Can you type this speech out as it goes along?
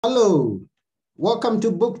Hello, welcome to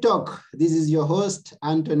Book Talk. This is your host,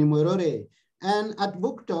 Anthony Morore. And at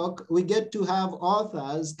Book Talk, we get to have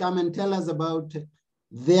authors come and tell us about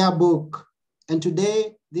their book. And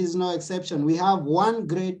today, this is no exception. We have one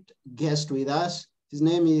great guest with us. His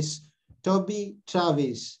name is Toby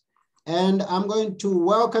Travis. And I'm going to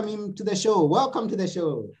welcome him to the show. Welcome to the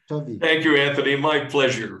show, Toby. Thank you, Anthony. My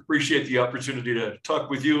pleasure. Appreciate the opportunity to talk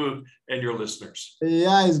with you and your listeners.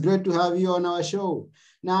 Yeah, it's great to have you on our show.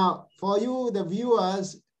 Now, for you, the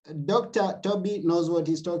viewers, Dr. Toby knows what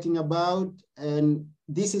he's talking about, and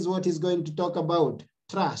this is what he's going to talk about,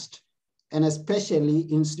 trust, and especially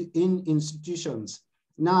in institutions.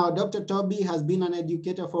 Now, Dr. Toby has been an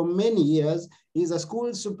educator for many years. He's a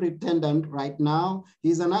school superintendent right now.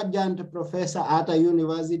 He's an adjunct professor at a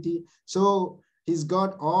university. So he's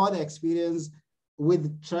got all the experience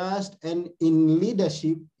with trust, and in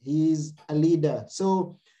leadership, he's a leader.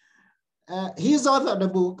 So he's authored a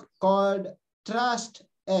book called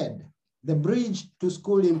TrustED, The Bridge to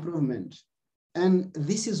School Improvement. And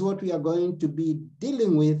this is what we are going to be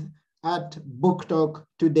dealing with at Book Talk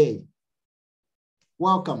today.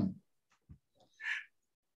 Welcome.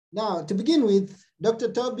 Now, to begin with,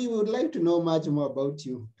 Dr. Toby, we would like to know much more about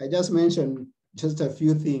you. I just mentioned just a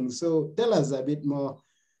few things. So tell us a bit more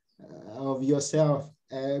of yourself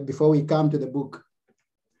before we come to the book.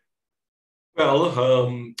 Well,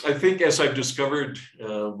 I think as I've discovered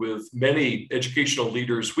with many educational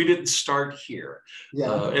leaders, we didn't start here.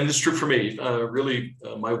 Yeah. And it's true for me. Really,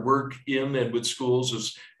 my work in and with schools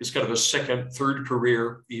is kind of a second, third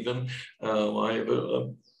career even. I have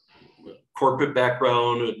a corporate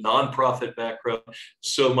background, a nonprofit background.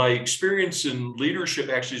 So my experience in leadership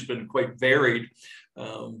actually has been quite varied.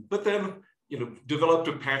 But then, developed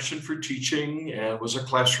a passion for teaching and was a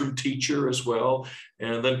classroom teacher as well.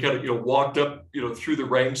 And then kind of, walked up, through the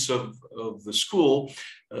ranks of the school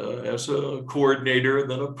as a coordinator,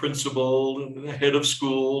 and then a principal and the head of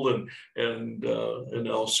school and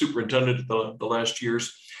now superintendent the last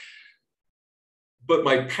years. But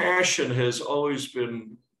my passion has always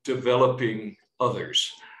been developing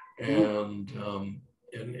others.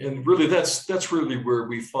 And really, that's really where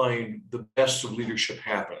we find the best of leadership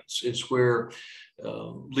happens. It's where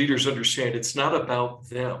leaders understand it's not about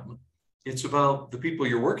them. It's about the people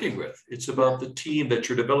you're working with. It's about the team that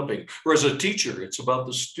you're developing. Or as a teacher, it's about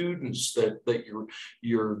the students that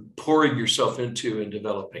you're pouring yourself into and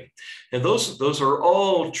developing. And those are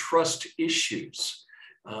all trust issues.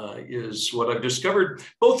 Is what I've discovered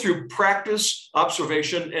both through practice,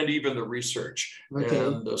 observation, and even the research. Okay.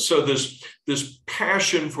 And so this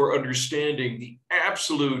passion for understanding the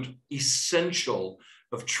absolute essential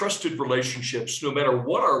of trusted relationships, no matter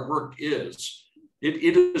what our work is,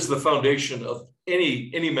 it is the foundation of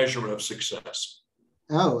any measurement of success.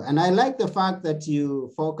 Oh, and I like the fact that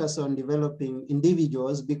you focus on developing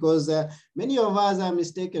individuals, because many of us are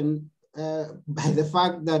mistaken by the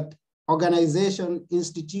fact that organization,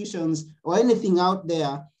 institutions, or anything out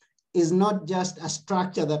there is not just a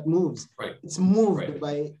structure that moves. Right. It's moved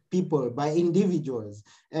by people, by individuals.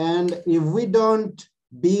 And if we don't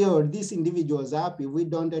build these individuals up, if we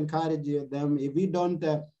don't encourage them, if we don't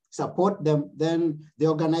support them, then the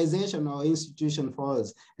organization or institution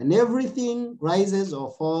falls. And everything rises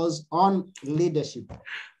or falls on leadership.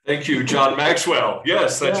 Thank you, John Maxwell.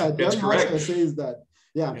 Yes, that's John correct. Maxwell says that.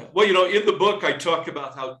 Yeah. Well, in the book, I talk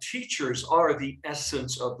about how teachers are the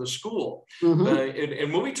essence of the school. Mm-hmm.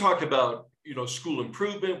 And when we talk about, school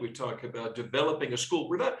improvement, we talk about developing a school,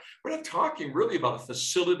 we're not talking really about a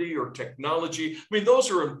facility or technology. I mean,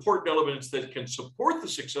 those are important elements that can support the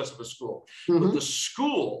success of a school. Mm-hmm. But the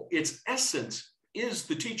school, its essence is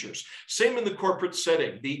the teachers. Same in the corporate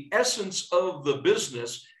setting. The essence of the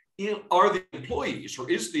business are the employees, or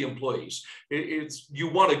is the employees. It's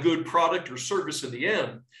you want a good product or service in the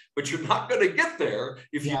end, but you're not going to get there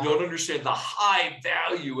if you don't understand the high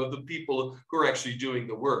value of the people who are actually doing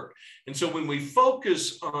the work. And so when we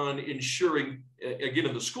focus on ensuring, again,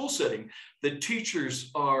 in the school setting, that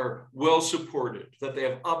teachers are well supported, that they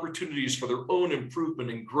have opportunities for their own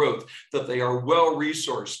improvement and growth, that they are well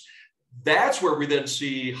resourced, that's where we then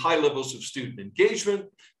see high levels of student engagement,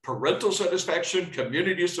 parental satisfaction,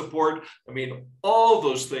 community support. I mean, all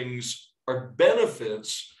those things are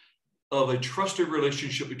benefits of a trusted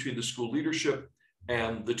relationship between the school leadership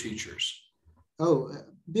and the teachers. Oh,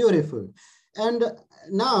 beautiful. And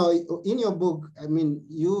now in your book, I mean,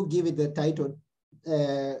 you give it the title,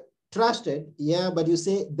 TrustED, but you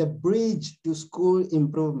say the bridge to school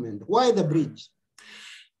improvement. Why the bridge?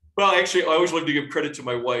 Well, actually, I always like to give credit to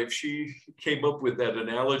my wife. She came up with that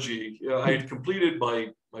analogy. I had completed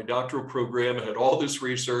my doctoral program. I had all this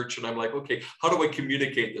research, and I'm like, okay, how do I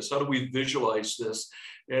communicate this? How do we visualize this?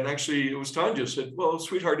 And actually, it was Tanya said, well,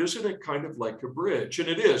 sweetheart, isn't it kind of like a bridge? And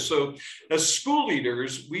it is. So as school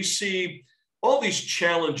leaders, we see all these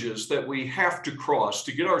challenges that we have to cross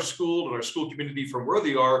to get our school and our school community from where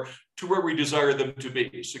they are to where we desire them to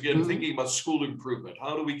be. So again, thinking about school improvement,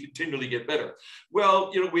 how do we continually get better?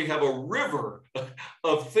 Well, we have a river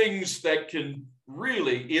of things that can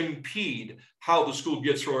really impede how the school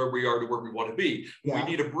gets from where we are to where we want to be. Yeah.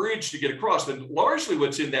 We need a bridge to get across. And largely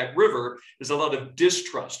what's in that river is a lot of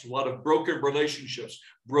distrust, a lot of broken relationships,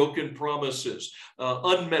 broken promises,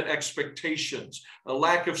 unmet expectations, a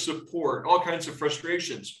lack of support, all kinds of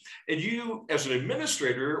frustrations. And you, as an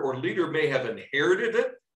administrator or leader, may have inherited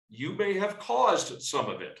it. You may have caused some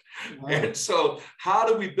of it. Wow. And so how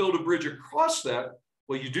do we build a bridge across that?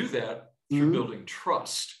 Well, you do that through building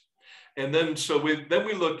trust. And then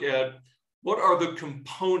we look at what are the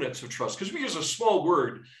components of trust? Because we use a small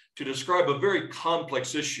word to describe a very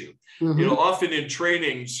complex issue. Often in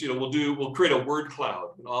trainings, we'll create a word cloud.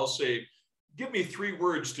 And I'll say, give me 3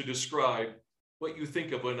 words to describe what you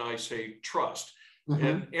think of when I say trust.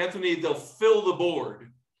 And Anthony, they'll fill the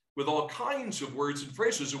board with all kinds of words and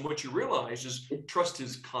phrases. And what you realize is trust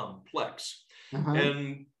is complex.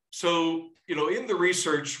 And so, in the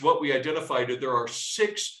research, what we identified, there are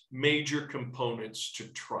 6 major components to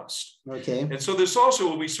trust. Okay. And so this also,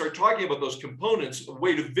 when we start talking about those components, a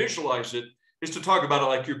way to visualize it is to talk about it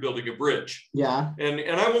like you're building a bridge. Yeah. And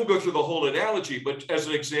I won't go through the whole analogy, but as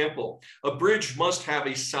an example, a bridge must have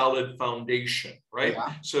a solid foundation, right?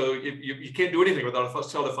 Yeah. So you can't do anything without a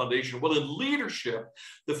solid foundation. Well, in leadership,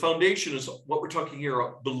 the foundation is what we're talking here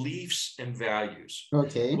about beliefs and values.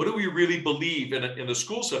 Okay. What do we really believe in a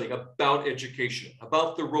school setting about education,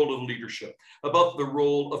 about the role of leadership, about the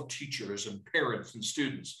role of teachers and parents and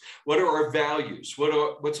students? What are our values?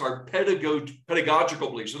 What's our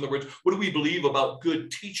pedagogical beliefs? In other words, what do we believe about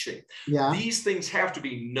good teaching? Yeah. These things have to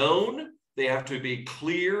be known. They have to be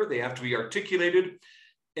clear. They have to be articulated.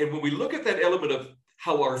 And when we look at that element of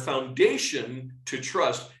how our foundation to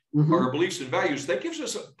trust our beliefs and values, that gives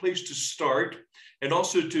us a place to start and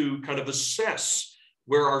also to kind of assess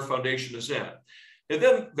where our foundation is at. And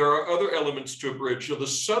then there are other elements to a bridge. So the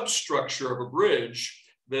substructure of a bridge,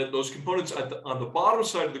 those components on the bottom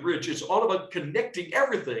side of the bridge, is all about connecting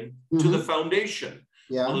everything to the foundation.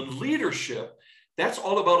 Yeah. Well, in leadership, that's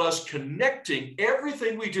all about us connecting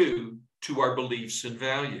everything we do to our beliefs and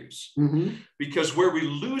values. Because where we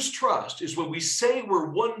lose trust is when we say we're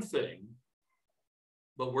one thing,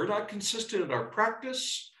 but we're not consistent in our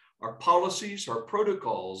practice, our policies, our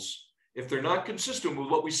protocols. If they're not consistent with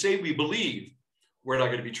what we say we believe, we're not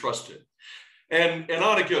going to be trusted. And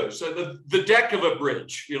on it goes. So the deck of a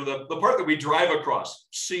bridge, the part that we drive across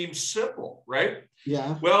seems simple, right?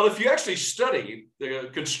 Yeah. Well, if you actually study the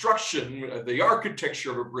construction, the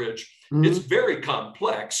architecture of a bridge, it's very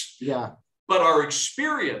complex. Yeah. But our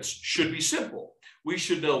experience should be simple. We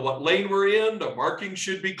should know what lane we're in. The marking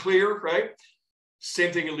should be clear, right?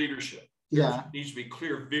 Same thing in leadership. Yeah. There needs to be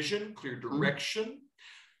clear vision, clear direction.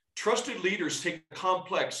 Trusted leaders take the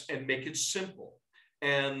complex and make it simple.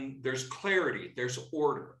 And there's clarity, there's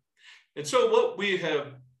order. And so what we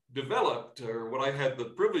have developed, or what I had the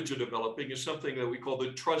privilege of developing, is something that we call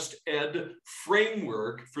the TrustED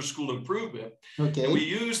framework for school improvement. Okay. And we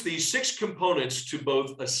use these 6 components to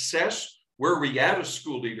both assess where we at as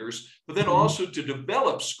school leaders, but then also to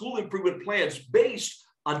develop school improvement plans based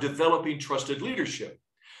on developing trusted leadership.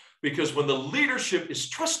 Because when the leadership is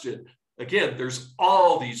trusted, again, there's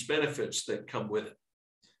all these benefits that come with it.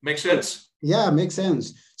 Make sense? Yeah, makes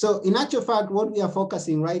sense. So in actual fact, what we are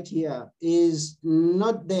focusing right here is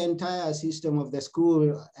not the entire system of the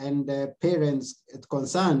school and the parents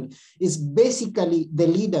concerned. It's basically the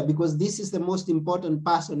leader, because this is the most important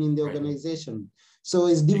person in the organization. So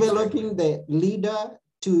it's developing the leader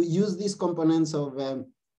to use these components of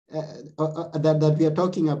that we are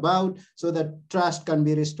talking about, so that trust can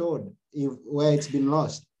be restored where it's been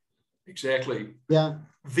lost. Exactly. Yeah.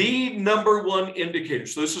 The number one indicator,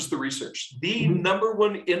 so this is the research, the number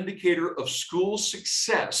one indicator of school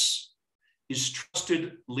success is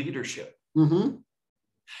trusted leadership. And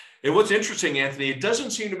what's interesting, Anthony, it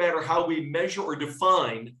doesn't seem to matter how we measure or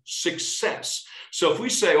define success. So if we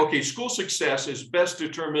say, okay, school success is best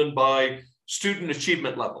determined by student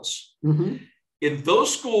achievement levels. In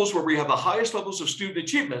those schools where we have the highest levels of student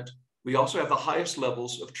achievement, we also have the highest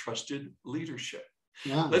levels of trusted leadership.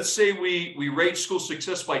 Yeah. Let's say we rate school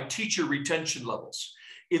success by teacher retention levels.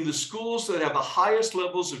 in the schools that have the highest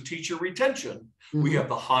levels of teacher retention, we have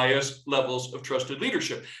the highest levels of trusted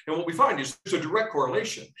leadership. And what we find is there's a direct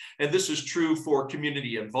correlation. And this is true for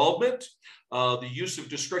community involvement, the use of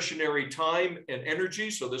discretionary time and energy.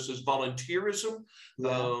 So this is volunteerism.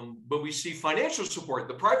 But we see financial support,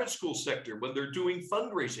 the private school sector, when they're doing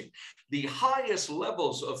fundraising, the highest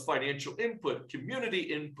levels of financial input, community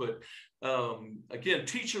input, again,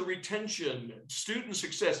 teacher retention, student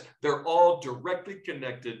success, they're all directly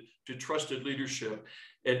connected to trusted leadership.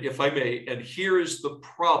 And if I may, and here is the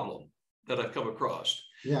problem that I've come across.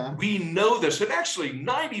 We know this, and actually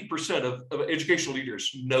 90% of educational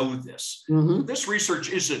leaders know this. This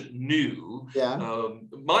research isn't new.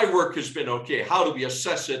 My work has been, okay, how do we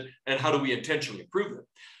assess it and how do we intentionally improve it?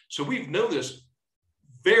 So we've known this.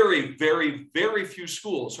 Very, very, very few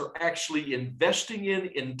schools are actually investing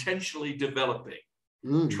in intentionally developing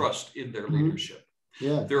trust in their leadership.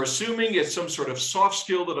 They're assuming it's some sort of soft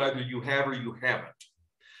skill that either you have or you haven't.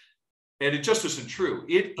 And it just isn't true.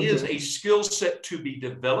 It is a skill set to be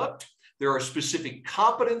developed. There are specific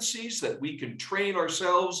competencies that we can train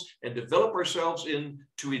ourselves and develop ourselves in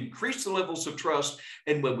to increase the levels of trust.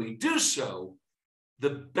 And when we do so,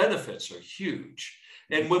 the benefits are huge.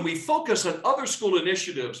 And when we focus on other school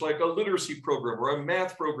initiatives like a literacy program or a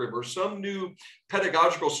math program or some new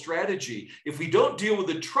pedagogical strategy, if we don't deal with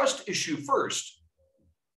the trust issue first,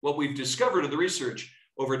 what we've discovered in the research,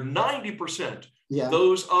 over 90%,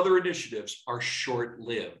 those other initiatives are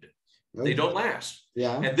short-lived. They don't last.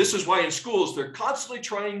 And this is why in schools, they're constantly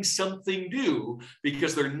trying something new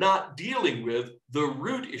because they're not dealing with the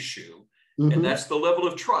root issue. And that's the level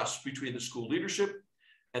of trust between the school leadership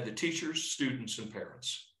and the teachers, students, and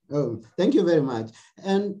parents. Oh, thank you very much.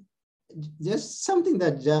 And just something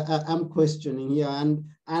that I'm questioning here, and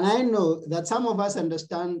I know that some of us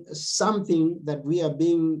understand something that we are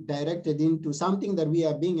being directed into, something that we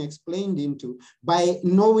are being explained into by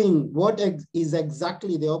knowing what is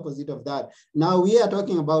exactly the opposite of that. Now we are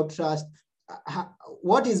talking about trust.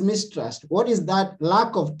 What is mistrust? What is that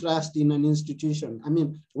lack of trust in an institution? I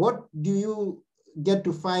mean, what do you get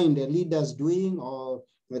to find the leaders doing, or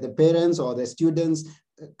the parents or the students?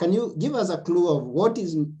 Can you give us a clue of what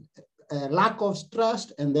is lack of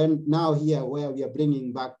trust, and then now here where we are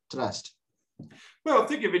bringing back trust? Well,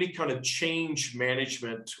 think of any kind of change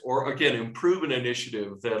management or, again, improvement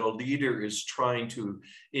initiative that a leader is trying to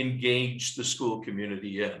engage the school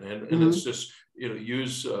community in. And it's just,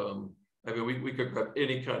 use, I mean, we could grab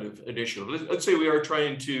any kind of initiative. Let's say we are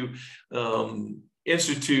trying to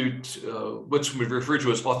institute what's referred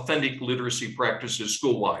to as authentic literacy practices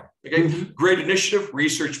school-wide. Okay, great initiative,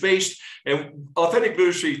 research-based, and authentic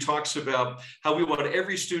literacy talks about how we want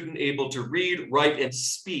every student able to read, write, and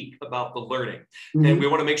speak about the learning. And we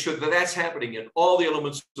want to make sure that that's happening in all the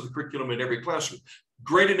elements of the curriculum in every classroom.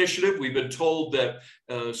 Great initiative. We've been told that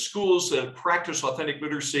schools that practice authentic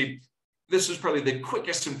literacy, this is probably the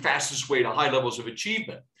quickest and fastest way to high levels of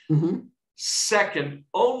achievement. Second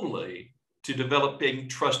only to developing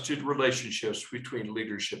trusted relationships between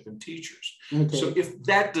leadership and teachers. So if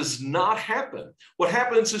that does not happen, what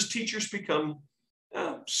happens is teachers become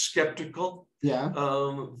skeptical.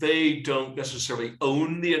 They don't necessarily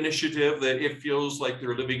own the initiative. That it feels like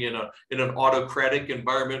they're living in an autocratic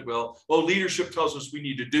environment. Well, leadership tells us we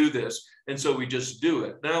need to do this, and so we just do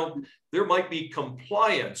it. Now, there might be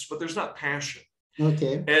compliance, but there's not passion.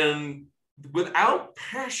 And without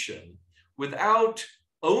passion, without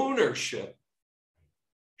ownership,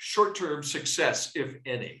 short-term success, if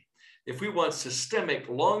any. If we want systemic,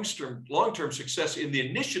 long-term success in the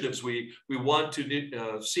initiatives we want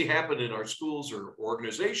to see happen in our schools or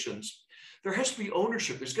organizations, there has to be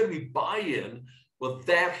ownership. There's going to be buy-in. Well,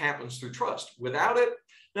 that happens through trust. Without it,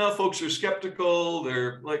 now folks are skeptical.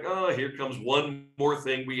 They're like, oh, here comes one more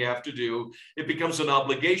thing we have to do. It becomes an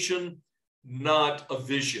obligation, not a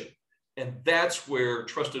vision. And that's where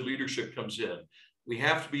trusted leadership comes in. We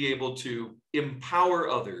have to be able to empower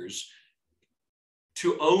others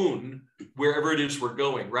to own wherever it is we're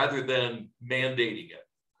going rather than mandating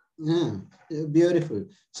it. Beautiful.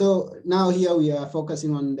 So now here we are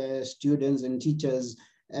focusing on the students and teachers.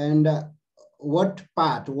 And what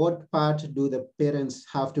part do the parents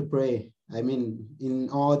have to play? I mean, in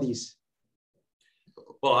all this?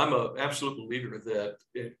 Well, I'm an absolute believer that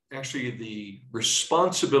actually the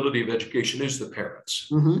responsibility of education is the parents.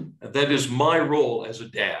 And that is my role as a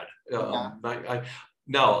dad.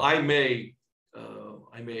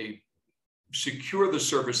 I may secure the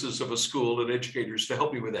services of a school and educators to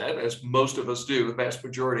help me with that, as most of us do, the vast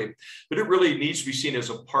majority. But it really needs to be seen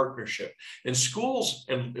as a partnership. And schools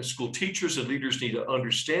and school teachers and leaders need to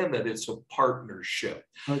understand that it's a partnership.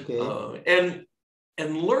 And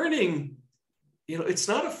And learning, it's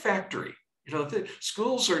not a factory. The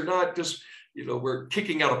schools are not just, we're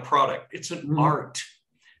kicking out a product. It's an art.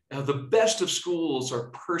 The best of schools are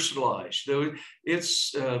personalized.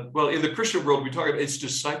 It's well, in the Christian world, we talk about it's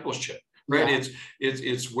discipleship, right? Yeah.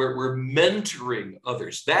 It's where we're mentoring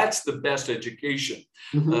others. That's the best education,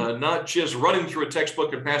 not just running through a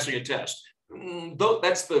textbook and passing a test.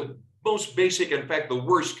 That's the most basic, in fact, the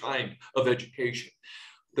worst kind of education.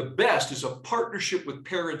 The best is a partnership with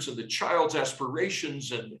parents and the child's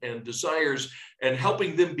aspirations and desires, and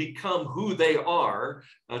helping them become who they are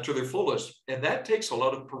to their fullest. And that takes a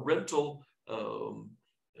lot of parental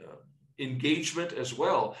engagement as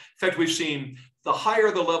well. In fact, we've seen the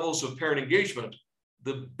higher the levels of parent engagement,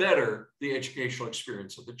 the better the educational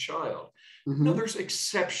experience of the child. Now, there's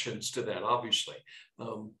exceptions to that, obviously.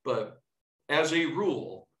 But as a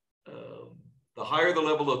rule, the higher the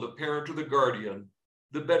level of the parent or the guardian,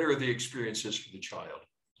 the better the experience is for the child.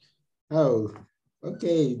 Oh,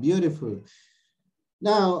 okay, beautiful.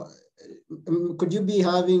 Now, could you be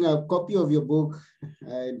having a copy of your book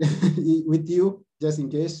with you, just in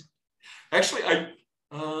case? Actually,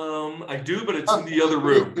 I do, but it's in the other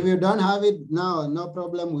room. If you don't have it now, no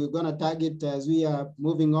problem. We're going to tag it as we are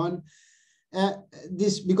moving on.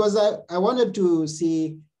 Because I wanted to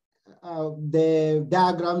see the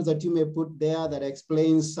diagrams that you may put there that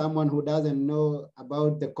explains someone who doesn't know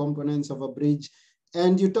about the components of a bridge.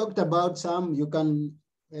 And you talked about some. You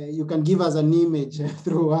can give us an image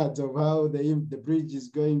through words of how the bridge is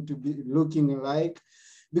going to be looking like,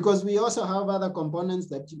 because we also have other components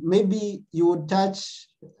that maybe you would touch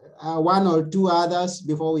one or two others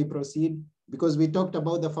before we proceed, because we talked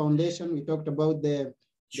about the foundation. We talked about the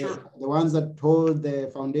ones that hold the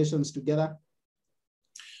foundations together.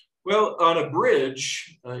 Well, on a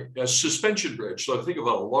bridge, a suspension bridge, so think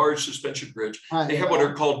about a large suspension bridge, they have what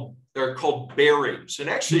are called bearings. And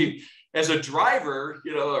actually, as a driver,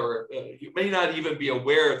 you may not even be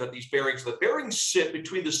aware that the bearings sit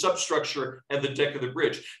between the substructure and the deck of the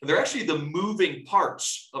bridge. And they're actually the moving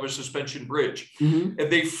parts of a suspension bridge. And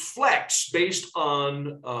they flex based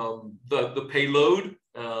on the payload,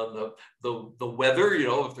 the weather,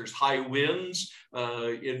 if there's high winds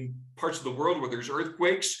in parts of the world where there's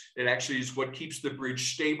earthquakes, it actually is what keeps the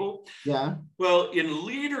bridge stable. Yeah. Well, in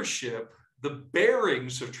leadership, the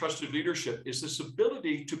bearings of trusted leadership is this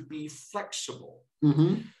ability to be flexible.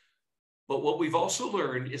 But what we've also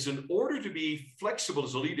learned is, in order to be flexible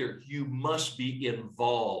as a leader, you must be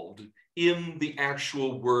involved in the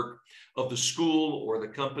actual work of the school or the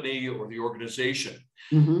company or the organization.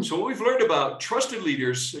 So what we've learned about trusted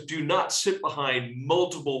leaders do not sit behind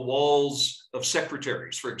multiple walls of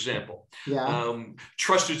secretaries, for example.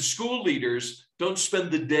 Trusted school leaders don't spend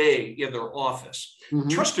the day in their office.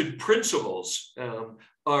 Trusted principals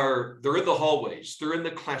they're in the hallways, they're in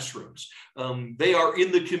the classrooms, they are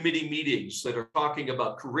in the committee meetings that are talking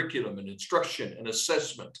about curriculum and instruction and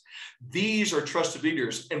assessment. These are trusted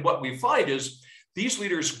leaders. And what we find is these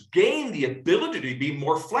leaders gain the ability to be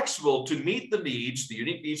more flexible to meet the needs, the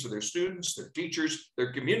unique needs of their students, their teachers,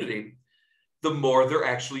 their community, the more they're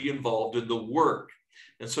actually involved in the work.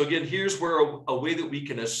 And so again, here's where a way that we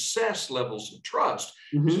can assess levels of trust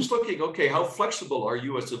is just looking, okay, how flexible are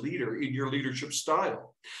you as a leader in your leadership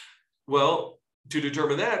style? Well, to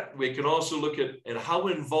determine that, we can also look at how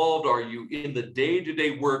involved are you in the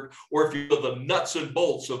day-to-day work, or if you know the nuts and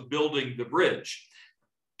bolts of building the bridge.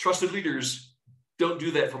 Trusted leaders don't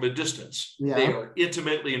do that from a distance. They are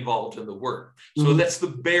intimately involved in the work. So that's the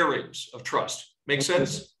bearings of trust. Make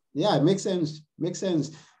sense? Yeah, it makes sense. Makes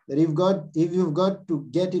sense. That if you've got to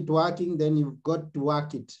get it working, then you've got to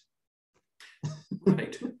work it.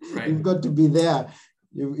 Right. You've got to be there.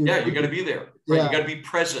 You got to be there. Right? You got to be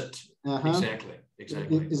present. Exactly.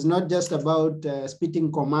 It's not just about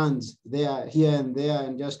spitting commands there, here and there,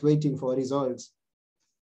 and just waiting for results.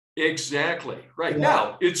 Exactly. Right.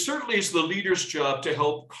 Now, it certainly is the leader's job to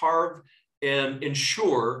help carve and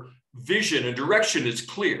ensure vision and direction is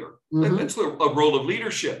clear. That's a role of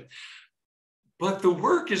leadership. But the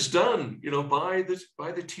work is done, by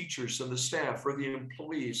the teachers and the staff or the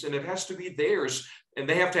employees, and it has to be theirs, and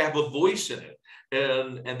they have to have a voice in it,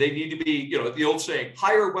 and they need to be, the old saying,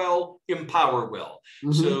 hire well, empower well.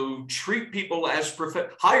 So treat people as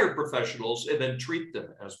hire professionals, and then treat them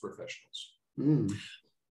as professionals.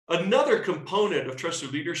 Another component of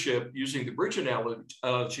trusted leadership, using the bridge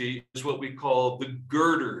analogy, is what we call the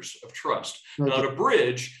girders of trust. Now, on a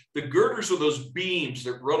bridge, the girders are those beams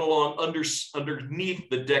that run along underneath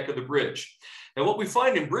the deck of the bridge. And what we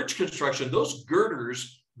find in bridge construction, those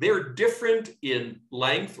girders, they're different in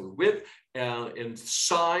length or width, in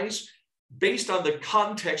size, based on the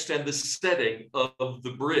context and the setting of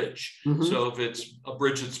the bridge. Mm-hmm. So if it's a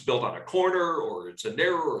bridge that's built on a corner, or it's a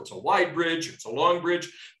narrow, or it's a wide bridge, or it's a long bridge,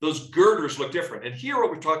 those girders look different. And here what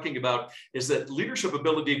we're talking about is that leadership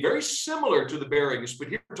ability, very similar to the bearings, but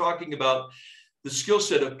here we're talking about the skill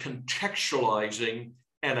set of contextualizing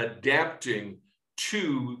and adapting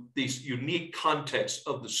to these unique contexts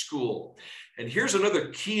of the school. And here's another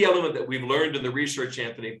key element that we've learned in the research,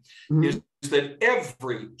 Anthony, Mm-hmm. is that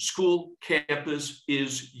every school campus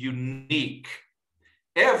is unique.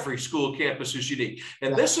 Every school campus is unique.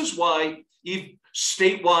 And this is why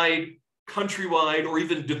statewide, countrywide, or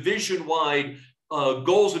even division-wide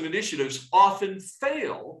goals and initiatives often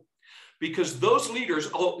fail, because those leaders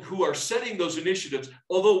who are setting those initiatives,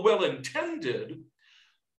 although well-intended,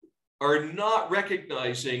 are not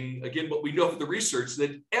recognizing, again, what we know from the research,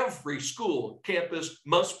 that every school campus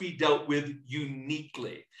must be dealt with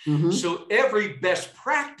uniquely. Mm-hmm. So every best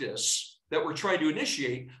practice that we're trying to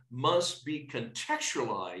initiate must be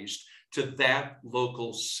contextualized to that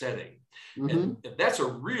local setting. Mm-hmm. And that's a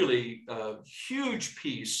really huge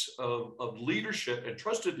piece of leadership and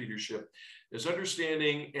trusted leadership, is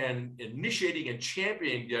understanding and initiating and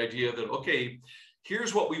championing the idea that, okay,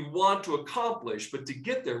 here's what we want to accomplish, but to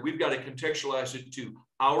get there, we've got to contextualize it to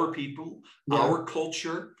our people, our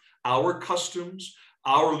culture, our customs,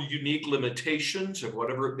 our unique limitations of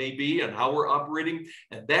whatever it may be, and how we're operating.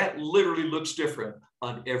 And that literally looks different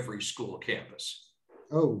on every school campus.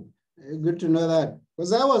 Oh, good to know that.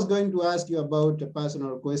 Because I was going to ask you about a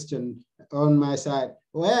personal question on my side.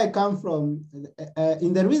 Where I come from,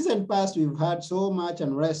 in the recent past, we've had so much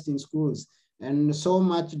unrest in schools and so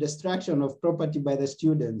much destruction of property by the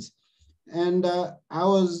students. And I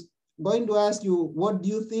was going to ask you, what do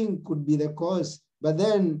you think could be the cause? But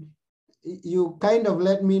then you kind of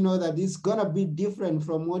let me know that it's gonna be different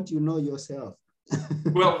from what you know yourself.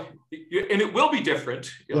 Well, and it will be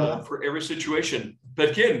different for every situation.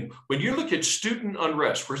 But again, when you look at student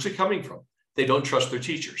unrest, where's it coming from? They don't trust their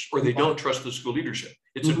teachers, or they don't trust the school leadership.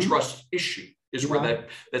 It's a trust issue, is where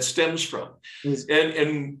that stems from.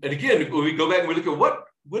 And again, when we go back and we look at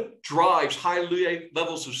what drives high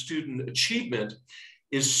levels of student achievement,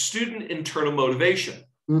 is student internal motivation.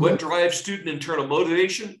 Mm-hmm. What drives student internal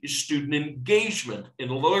motivation is student engagement in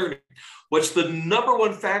learning. What's the number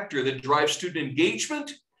one factor that drives student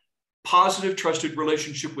engagement? Positive, trusted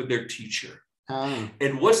relationship with their teacher.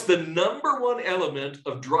 And what's the number one element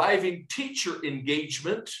of driving teacher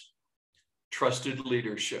engagement? Trusted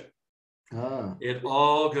leadership. It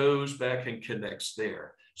all goes back and connects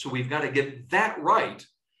there. So we've got to get that right,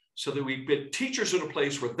 so that we get teachers in a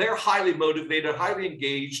place where they're highly motivated, highly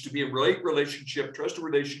engaged, to be a great relationship, trusted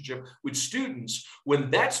relationship with students.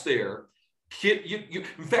 When that's there, in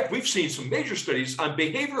fact, we've seen some major studies on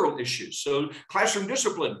behavioral issues. So classroom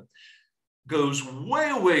discipline goes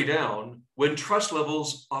way, way down when trust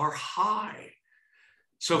levels are high.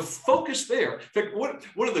 So focus there. In fact,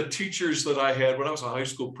 one of the teachers that I had when I was a high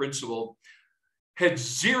school principal had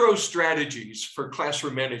zero strategies for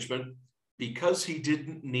classroom management because he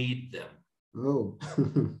didn't need them. Oh.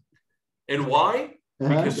 And why?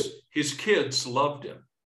 Because his kids loved him.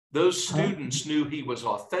 Those students knew he was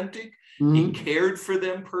authentic. Mm-hmm. He cared for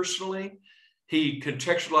them personally. He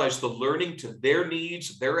contextualized the learning to their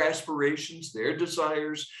needs, their aspirations, their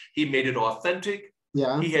desires. He made it authentic.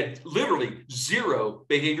 Yeah. He had literally zero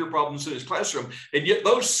behavior problems in his classroom. And yet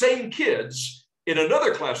those same kids in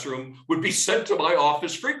another classroom would be sent to my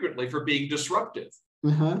office frequently for being disruptive.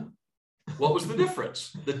 Uh-huh. What was the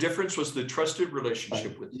difference? The difference was the trusted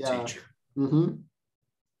relationship with the teacher. Mm-hmm.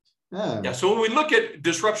 Yeah. So when we look at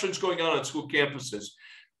disruptions going on school campuses,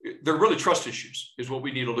 they're really trust issues is what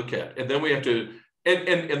we need to look at. And then we have to,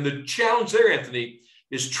 and the challenge there, Anthony,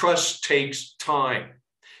 is trust takes time.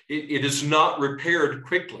 It is not repaired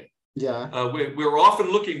quickly. Yeah. We're often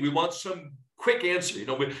looking, we want some quick answer. You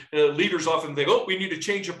know, leaders often think, oh, we need to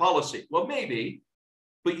change a policy. Well, maybe,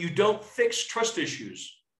 but you don't fix trust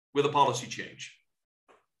issues with a policy change.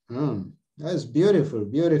 That's beautiful,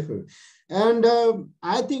 beautiful. And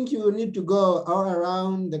I think you need to go all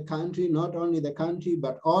around the country, not only the country,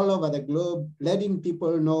 but all over the globe, letting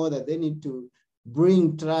people know that they need to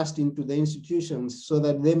bring trust into the institutions so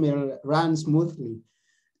that they may run smoothly.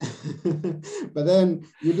 But then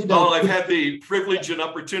you did. Oh, I've had the privilege and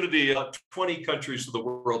opportunity of 20 countries of the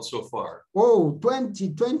world so far. Oh,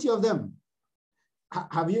 20 of them.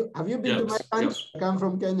 Have you been to my country? Yes. I come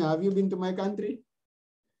from Kenya. Have you been to my country?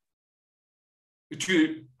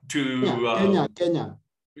 Kenya.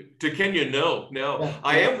 To Kenya, no. Yeah.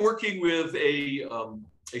 I am working with a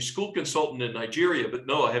school consultant in Nigeria, but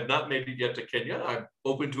no, I have not made it yet to Kenya. I'm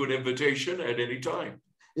open to an invitation at any time.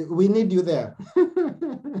 We need you there.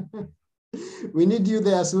 We need you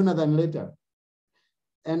there sooner than later.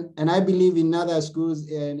 And I believe in other schools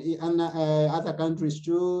and in other countries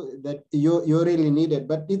too, that you're really needed.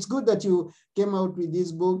 But it's good that you came out with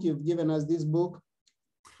this book. You've given us this book.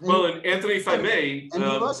 Well, and Anthony, if I may, and you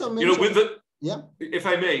also mentioned, if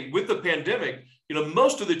I may, with the pandemic,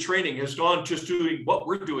 most of the training has gone just doing what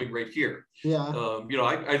we're doing right here. Yeah.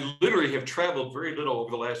 I literally have traveled very little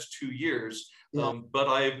over the last 2 years, but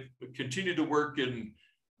I've continued to work in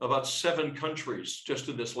about 7 countries just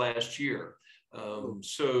in this last year. And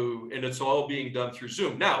it's all being done through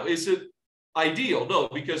Zoom. Now, is it ideal? No,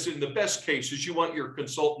 because in the best cases, you want your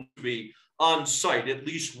consultant to be on site at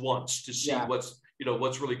least once to see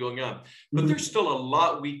what's really going on. But there's still a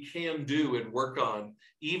lot we can do and work on,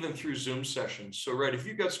 even through Zoom sessions. So, if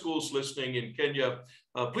you've got schools listening in Kenya,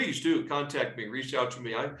 please do contact me, reach out to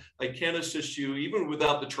me. I can assist you even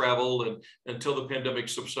without the travel and until the pandemic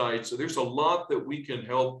subsides. So there's a lot that we can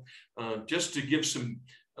help just to give some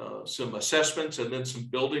assessments and then some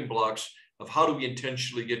building blocks of how do we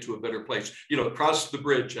intentionally get to a better place, cross the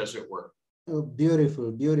bridge, as it were. Oh,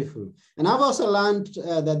 beautiful, beautiful. And I've also learned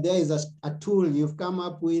that there is a tool you've come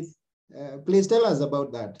up with. Please tell us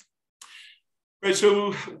about that. Right.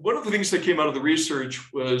 So one of the things that came out of the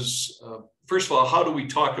research was, first of all, how do we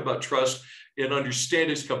talk about trust and understand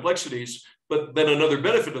its complexities? But then another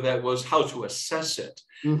benefit of that was how to assess it.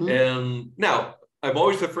 Mm-hmm. And now, I'm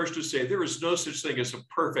always the first to say there is no such thing as a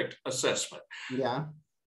perfect assessment. Yeah.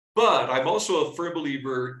 But I'm also a firm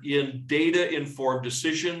believer in data-informed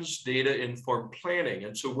decisions, data-informed planning.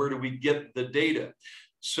 And so where do we get the data?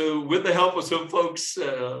 So with the help of some folks,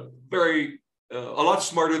 a lot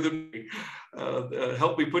smarter than me,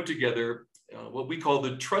 helped me put together what we call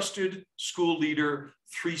the TrustED School Leader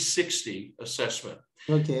 360 assessment.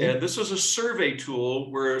 Okay. And this is a survey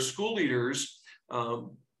tool where school leaders,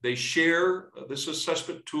 they share this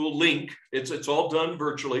assessment tool link. It's all done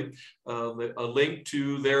virtually, a link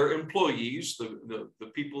to their employees, the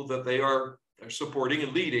people that they are supporting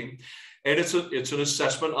and leading. And it's an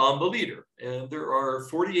assessment on the leader. And there are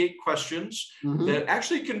 48 questions that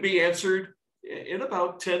actually can be answered in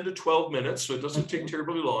about 10 to 12 minutes. So it doesn't take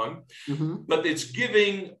terribly long, but it's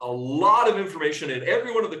giving a lot of information. And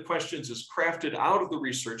every one of the questions is crafted out of the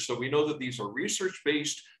research. So we know that these are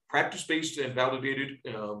research-based, practice-based, and validated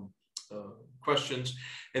questions.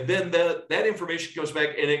 And then that information goes back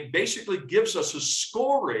and it basically gives us a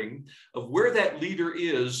scoring of where that leader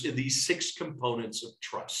is in these 6 components of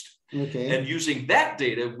trust. Okay. And using that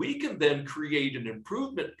data, we can then create an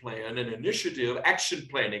improvement plan, an initiative, action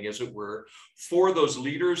planning, as it were, for those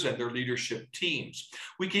leaders and their leadership teams.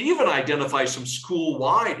 We can even identify some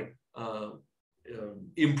school-wide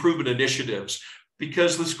improvement initiatives,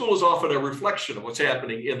 because the school is often a reflection of what's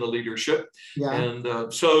happening in the leadership. Yeah.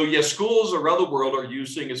 And so, yes, schools around the world are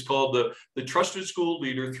using, it's called the TrustED School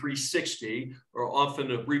Leader 360, or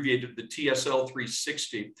often abbreviated the TSL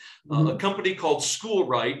 360. A company called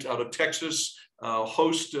SchoolRight out of Texas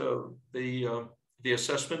hosts the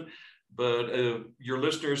assessment. But your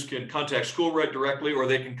listeners can contact SchoolRight directly, or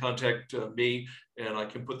they can contact me, and I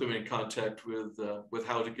can put them in contact with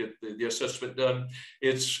how to get the assessment done.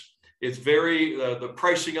 It's very, the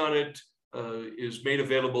pricing on it is made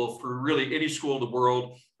available for really any school in the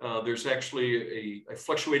world. There's actually a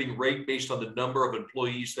fluctuating rate based on the number of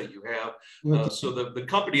employees that you have. So the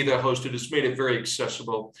company that hosted has made it very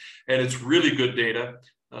accessible, and it's really good data.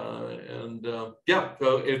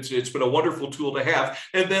 It's been a wonderful tool to have.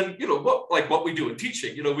 And then, what we do in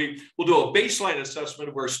teaching, we'll do a baseline assessment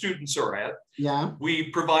of where students are at. Yeah. We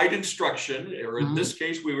provide instruction, or in this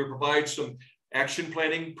case, we would provide some action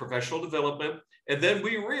planning, professional development, and then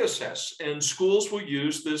we reassess. And schools will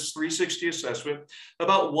use this 360 assessment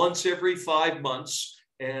about once every 5 months.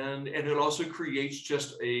 And it also creates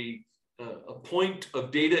just a point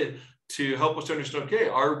of data to help us understand, okay,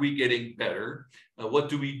 are we getting better? What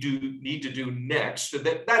do we need to do next? And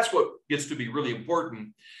that's what gets to be really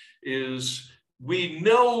important, is we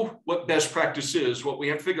know what best practice is. What we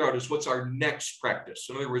have to figure out is what's our next practice.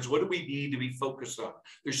 In other words, what do we need to be focused on?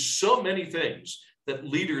 There's so many things that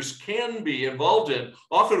leaders can be involved in.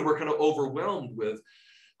 Often we're kind of overwhelmed with,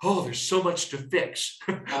 there's so much to fix.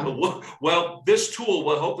 Well, this tool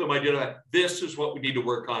will help them identify this is what we need to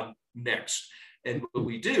work on next. And when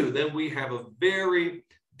we do, then we have a very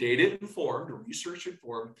data-informed or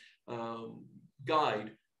research-informed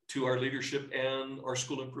guide to our leadership and our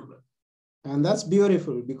school improvement. And that's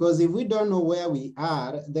beautiful, because if we don't know where we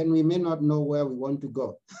are, then we may not know where we want to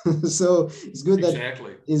go. So it's good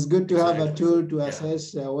it's good to have a tool to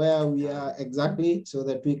assess where we are exactly, so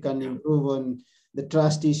that we can improve on the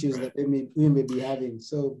trust issues that we may be having.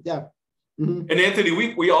 So yeah. And Anthony,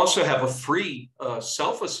 we also have a free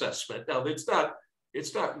self-assessment. Now, it's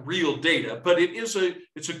not real data, but it's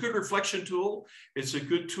a good reflection tool. It's a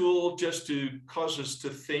good tool just to cause us to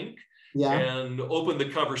think and open the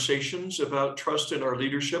conversations about trust in our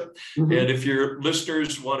leadership. And if your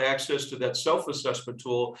listeners want access to that self-assessment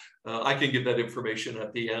tool, I can give that information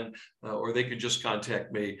at the end, or they can just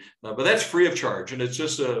contact me. But that's free of charge. And it's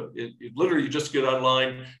just literally you just get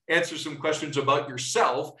online, answer some questions about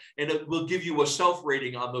yourself, and it will give you a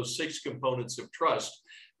self-rating on those 6 components of trust.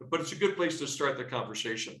 But it's a good place to start the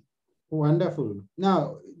conversation. Wonderful.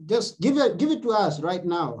 Now, just give it to us right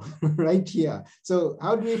now, right here. So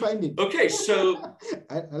how do we find it? Okay, so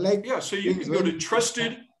so you can go to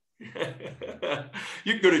TrustED.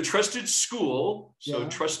 You can go to TrustED School. So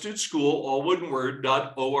TrustED School, all one word,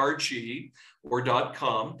 .org or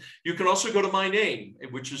 .com. You can also go to my name,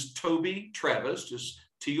 which is Toby Travis, just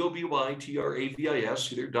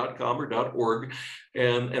TobyTravis, either .com or .org.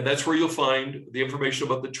 And that's where you'll find the information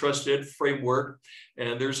about the TrustED framework.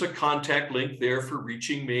 And there's a contact link there for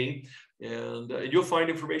reaching me. And you'll find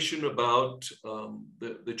information about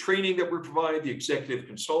the training that we provide, the executive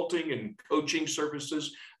consulting and coaching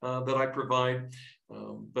services that I provide.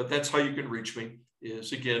 But that's how you can reach me,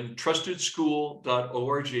 is again,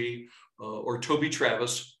 trustedschool.org or Toby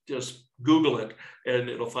Travis. Just Google it and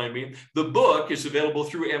it'll find me. The book is available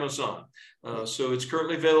through Amazon. So it's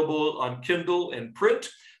currently available on Kindle and print.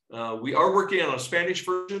 We are working on a Spanish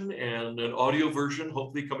version and an audio version,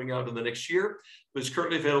 hopefully coming out in the next year. But it's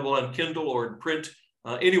currently available on Kindle or in print,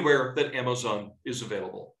 anywhere that Amazon is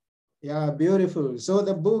available. Yeah, beautiful. So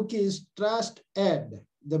the book is TrustED,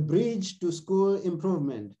 The Bridge to School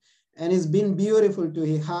Improvement. And it's been beautiful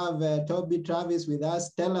to have Toby Travis with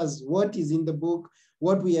us. Tell us what is in the book,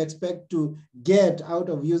 what we expect to get out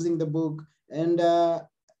of using the book. And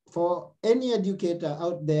for any educator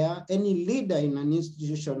out there, any leader in an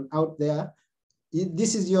institution out there,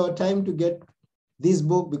 this is your time to get this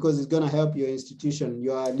book because it's going to help your institution,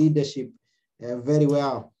 your leadership very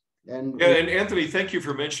well. And Anthony, thank you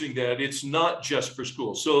for mentioning that. It's not just for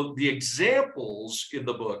schools. So the examples in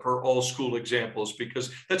the book are all school examples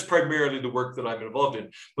because that's primarily the work that I'm involved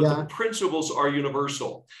in. But the principles are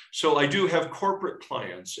universal. So I do have corporate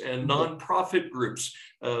clients and nonprofit groups.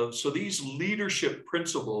 So these leadership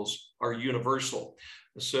principles are universal.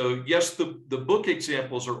 So yes, the book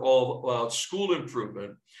examples are all about school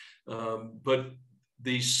improvement, but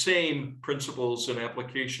the same principles and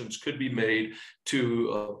applications could be made to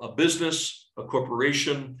a business, a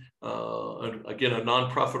corporation, again, a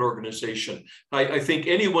nonprofit organization. I think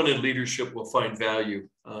anyone in leadership will find value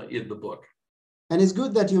in the book. And it's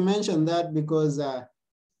good that you mentioned that because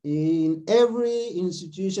in every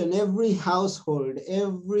institution, every household,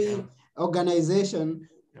 every organization,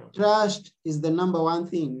 trust is the #1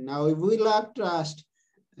 thing. Now, if we lack trust,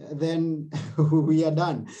 then we are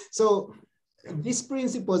done. So these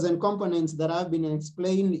principles and components that have been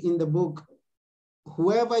explained in the book,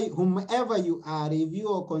 whomever you are, if you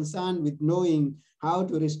are concerned with knowing how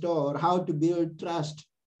to restore, how to build trust,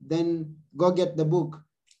 then go get the book.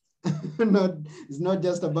 It's not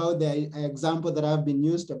just about the example that have been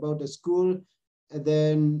used about a school.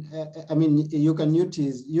 Then, I mean, you can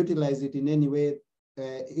utilize it in any way,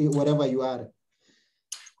 wherever you are.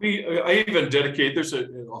 I even dedicate, there's a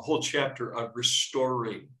whole chapter on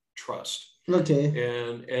restoring trust. Okay.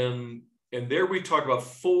 And there we talk about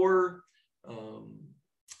 4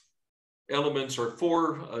 elements or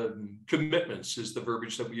 4 commitments is the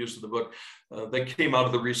verbiage that we use in the book that came out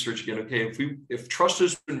of the research again. Okay, if trust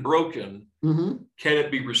has been broken, can it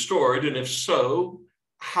be restored? And if so,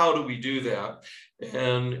 how do we do that?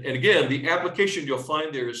 And again, the application you'll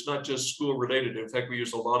find there is not just school related. In fact, we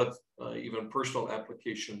use a lot of even personal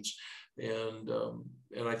applications.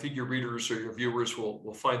 And I think your readers or your viewers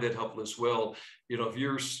will find that helpful as well. You know, if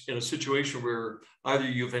you're in a situation where either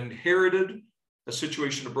you've inherited a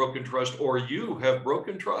situation of broken trust or you have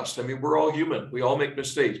broken trust. I mean, we're all human. We all make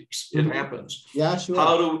mistakes. It happens. Yeah, sure.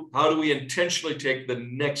 How do we intentionally take the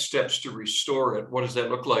next steps to restore it? What does that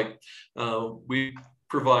look like? We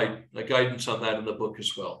provide a guidance on that in the book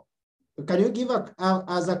as well. Can you give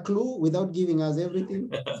us a clue without giving us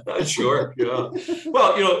everything? Sure, yeah.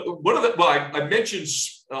 Well, you know, I mentioned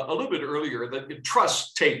a little bit earlier that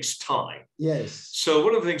trust takes time. Yes. So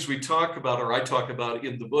one of the things we talk about, or I talk about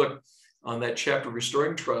in the book on that chapter,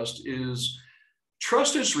 Restoring Trust, is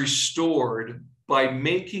trust is restored by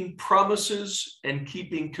making promises and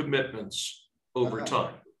keeping commitments over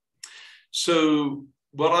time. So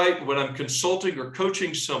when I'm consulting or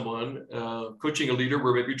coaching someone, coaching a leader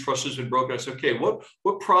where maybe trust has been broken, I say, okay,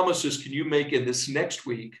 what promises can you make in this next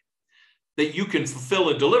week that you can fulfill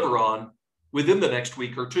and deliver on within the next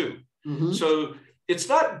week or two? Mm-hmm. So it's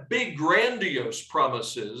not big, grandiose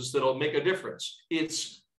promises that'll make a difference.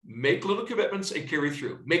 It's make little commitments and carry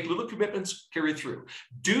through. Make little commitments, carry through.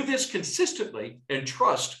 Do this consistently, and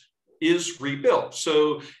trust is rebuilt.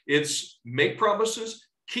 So it's make promises,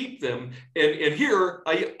 keep them. And here,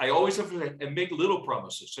 I always have to and make little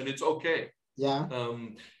promises, and it's okay. Yeah.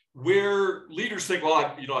 Where leaders think, well,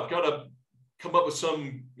 I've got to come up with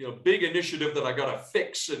some big initiative that I got to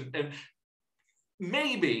fix, and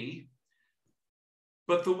maybe.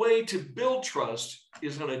 But the way to build trust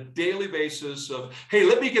is on a daily basis of, hey,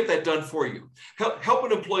 let me get that done for you. Help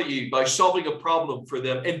an employee by solving a problem for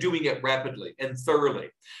them and doing it rapidly and thoroughly.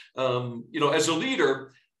 As a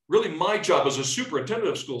leader, really my job as a superintendent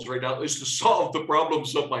of schools right now is to solve the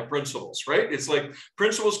problems of my principals, right? It's like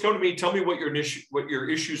principals come to me, tell me what your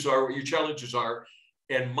issues are, what your challenges are.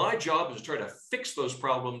 And my job is to try to fix those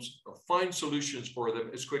problems or find solutions for them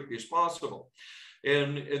as quickly as possible.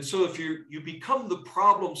 And so if you become the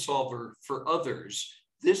problem solver for others,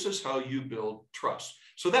 this is how you build trust.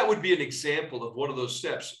 So that would be an example of one of those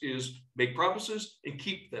steps is make promises and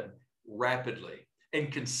keep them rapidly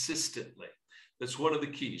and consistently. That's one of the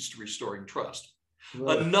keys to restoring trust.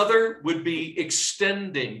 Right. Another would be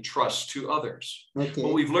extending trust to others. Okay.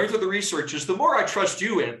 What we've learned through the research is the more I trust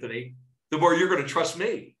you, Anthony, the more you're going to trust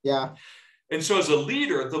me. Yeah. And so as a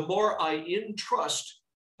leader, the more I entrust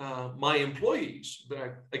my employees,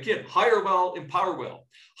 again, hire well, empower well,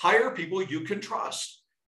 hire people you can trust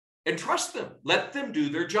and trust them, let them do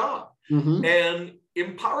their job. Mm-hmm. And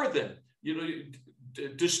empower them,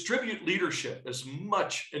 distribute leadership as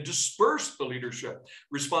much and disperse the leadership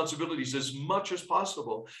responsibilities as much as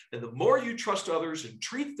possible. And the more you trust others and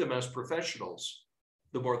treat them as professionals,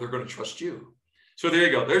 the more they're going to trust you. So there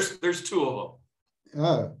you go. There's two of them.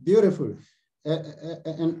 Oh, beautiful.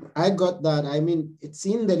 And I got that. I mean, it's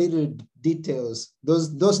in the little details,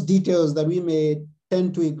 those details that we may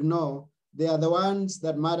tend to ignore. They are the ones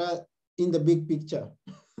that matter in the big picture.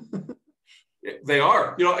 They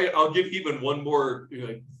are. I'll give even one more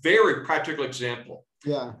very practical example.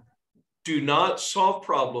 Yeah. Do not solve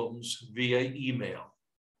problems via email.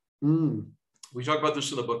 Mm. We talk about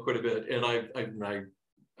this in the book quite a bit, and I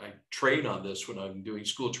train on this when I'm doing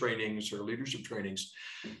school trainings or leadership trainings.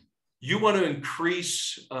 You want to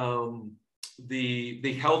increase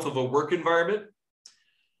the health of a work environment,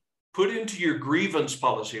 put into your grievance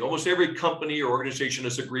policy. Almost every company or organization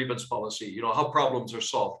has a grievance policy, how problems are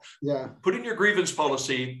solved. Yeah. Put in your grievance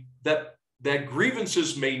policy that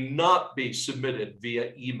grievances may not be submitted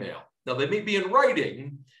via email. Now, they may be in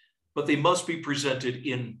writing, but they must be presented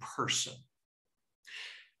in person.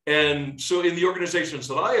 And so in the organizations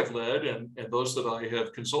that I have led and those that I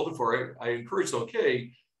have consulted for, I encourage them,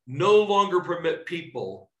 okay, no longer permit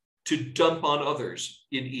people to dump on others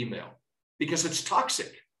in email because it's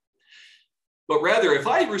toxic. But rather, if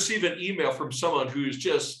I receive an email from someone who's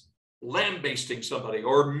just lambasting somebody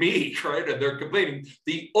or me, right, and they're complaining,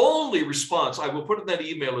 the only response I will put in that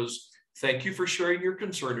email is, thank you for sharing your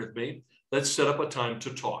concern with me. Let's set up a time to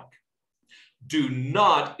talk. Do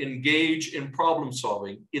not engage in problem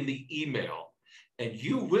solving in the email, and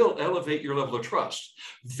you will elevate your level of trust.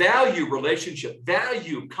 Value relationship,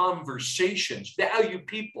 value conversations, value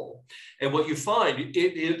people. And what you find,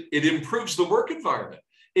 it improves the work environment.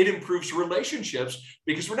 It improves relationships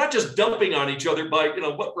because we're not just dumping on each other by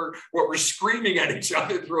what we're screaming at each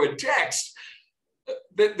other through a text.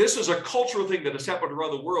 This is a cultural thing that has happened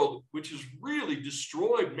around the world, which has really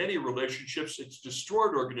destroyed many relationships. It's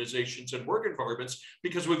destroyed organizations and work environments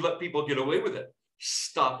because we've let people get away with it.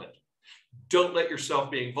 Stop it. Don't let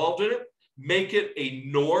yourself be involved in it. Make it a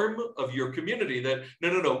norm of your community that,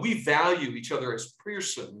 no, we value each other as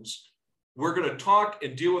persons. We're going to talk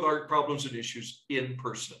and deal with our problems and issues in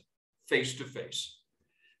person, face to face.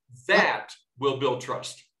 That will build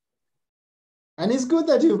trust. And it's good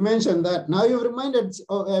that you've mentioned that. Now you've reminded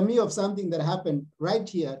me of something that happened right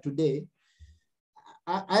here today.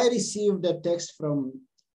 I received a text from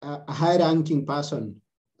a high-ranking person,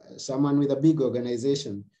 someone with a big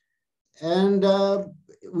organization. And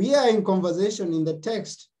we are in conversation in the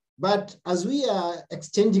text, but as we are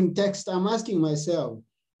exchanging text, I'm asking myself,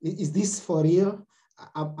 is this for real?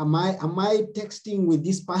 Am I texting with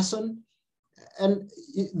this person? And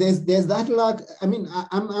there's that lack. I mean,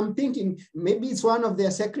 I'm thinking maybe it's one of their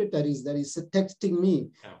secretaries that is texting me.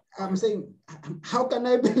 Yeah. I'm saying, how can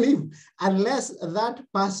I believe unless that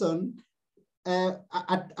person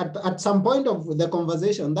at some point of the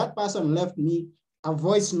conversation, that person left me a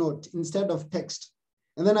voice note instead of text.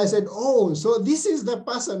 And then I said, oh, so this is the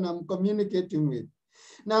person I'm communicating with.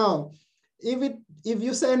 Now, if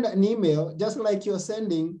you send an email, just like you're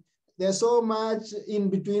sending, there's so much in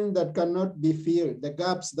between that cannot be filled, the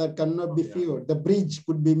gaps that cannot be filled, the bridge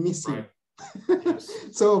could be missing. Right. Yes.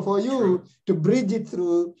 So for you True. to bridge it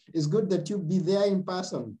through, it's good that you be there in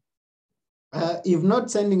person. If not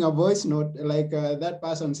sending a voice note like that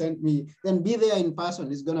person sent me, then be there in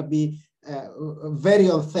person. It's going to be very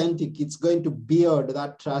authentic. It's going to build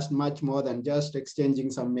that trust much more than just exchanging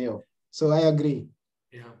some mail. So I agree.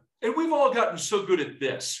 Yeah. And we've all gotten so good at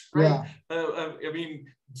this, right? Yeah. I mean,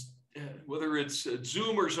 whether it's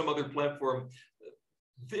Zoom or some other platform,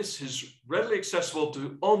 this is readily accessible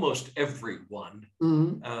to almost everyone.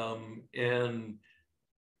 Mm-hmm. And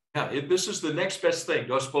yeah, this is the next best thing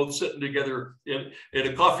to us both sitting together in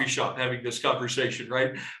a coffee shop having this conversation,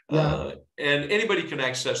 right? Yeah. And anybody can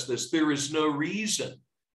access this. There is no reason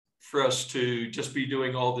for us to just be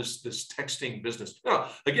doing all this texting business. Now,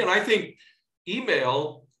 again, I think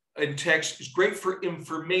email and text is great for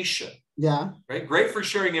information. Yeah. Right? Great for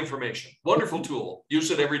sharing information. Wonderful tool.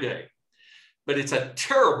 Use it every day. But it's a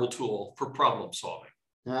terrible tool for problem solving.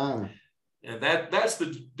 Yeah. And that's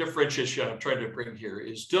the differentiation I'm trying to bring here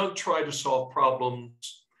is don't try to solve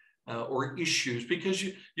problems or issues because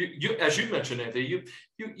you as you mentioned, Anthony,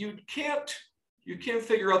 you can't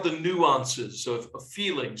figure out the nuances of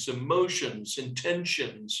feelings, emotions,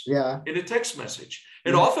 intentions in a text message.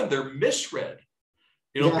 And often they're misread.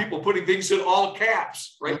 You know, people putting things in all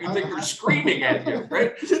caps, right? You think they're screaming at you,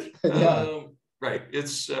 right? Right.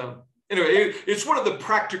 It's anyway, it's one of the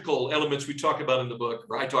practical elements we talk about in the book,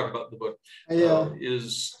 or I talk about in the book,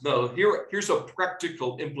 here's a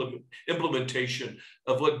practical implementation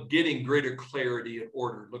of what getting greater clarity and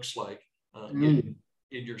order looks like in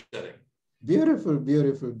your setting. Beautiful,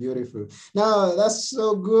 beautiful, beautiful. Now, that's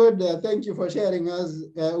so good. Thank you for sharing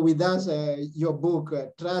with us your book,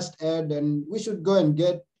 TrustED, and we should go and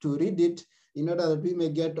get to read it in order that we may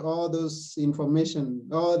get all those information,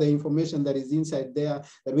 all the information that is inside there,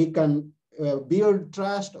 that we can build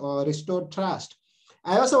trust or restore trust.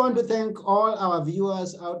 I also want to thank all our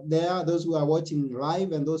viewers out there, those who are watching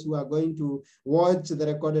live and those who are going to watch the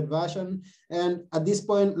recorded version. And at this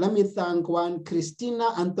point, let me thank one, Christina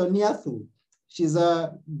Antoniathu. She's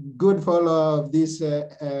a good follower of this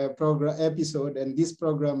program episode and this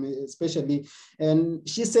program especially. And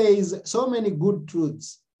she says so many good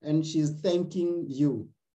truths and she's thanking you.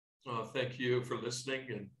 Oh, thank you for listening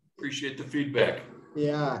and appreciate the feedback.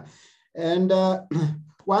 Yeah. And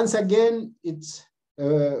once again, it's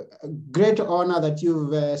a great honor that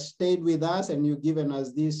you've stayed with us and you've given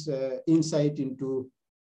us this insight into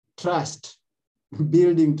trust,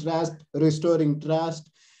 building trust, restoring trust.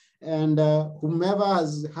 And whomever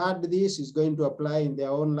has heard this is going to apply in their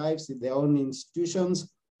own lives, in their own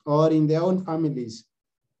institutions, or in their own families.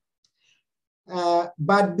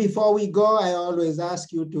 But before we go, I always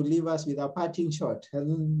ask you to leave us with a parting shot.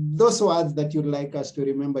 Those words that you'd like us to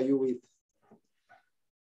remember you with.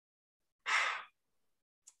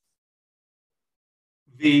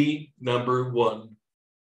 The number one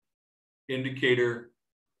indicator,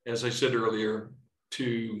 as I said earlier,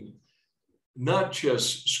 to not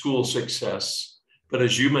just school success, but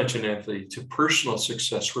as you mentioned, Anthony, to personal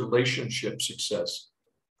success, relationship success,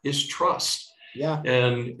 is trust. Yeah.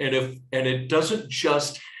 And it doesn't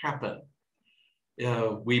just happen.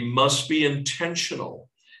 We must be intentional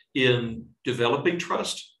in developing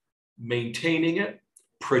trust, maintaining it,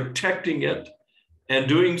 protecting it, and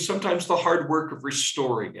doing sometimes the hard work of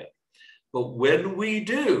restoring it. But when we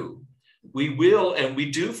do, we will, and we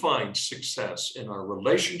do find success in our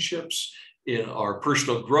relationships, in our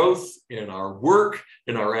personal growth, in our work,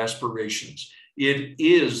 in our aspirations. It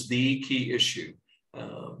is the key issue.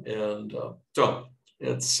 So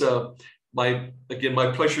it's my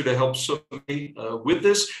pleasure to help somebody with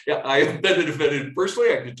this. Yeah, I have benefited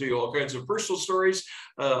personally. I can tell you all kinds of personal stories.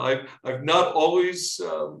 I've not always,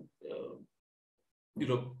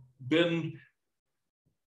 been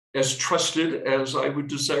as trusted as I would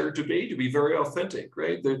desire to be very authentic,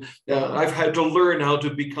 right? I've had to learn how to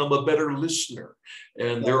become a better listener.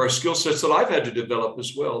 And there are skill sets that I've had to develop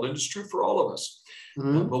as well. And it's true for all of us.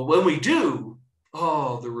 Mm-hmm. But when we do,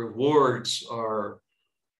 the rewards are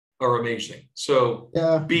amazing. So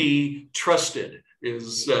be trusted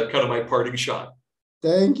is kind of my parting shot.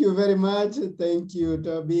 Thank you very much. Thank you,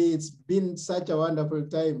 Toby. It's been such a wonderful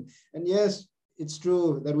time. And yes, it's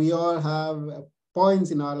true that we all have points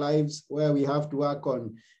in our lives where we have to work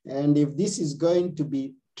on. And if this is going to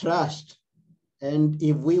be trust, and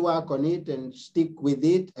if we work on it and stick with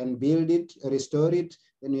it and build it, restore it,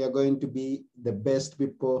 then we are going to be the best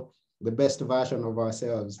people, the best version of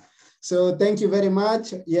ourselves. So thank you very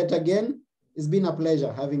much yet again. It's been a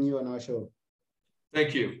pleasure having you on our show.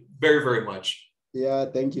 Thank you very, very much. Yeah,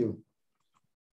 thank you.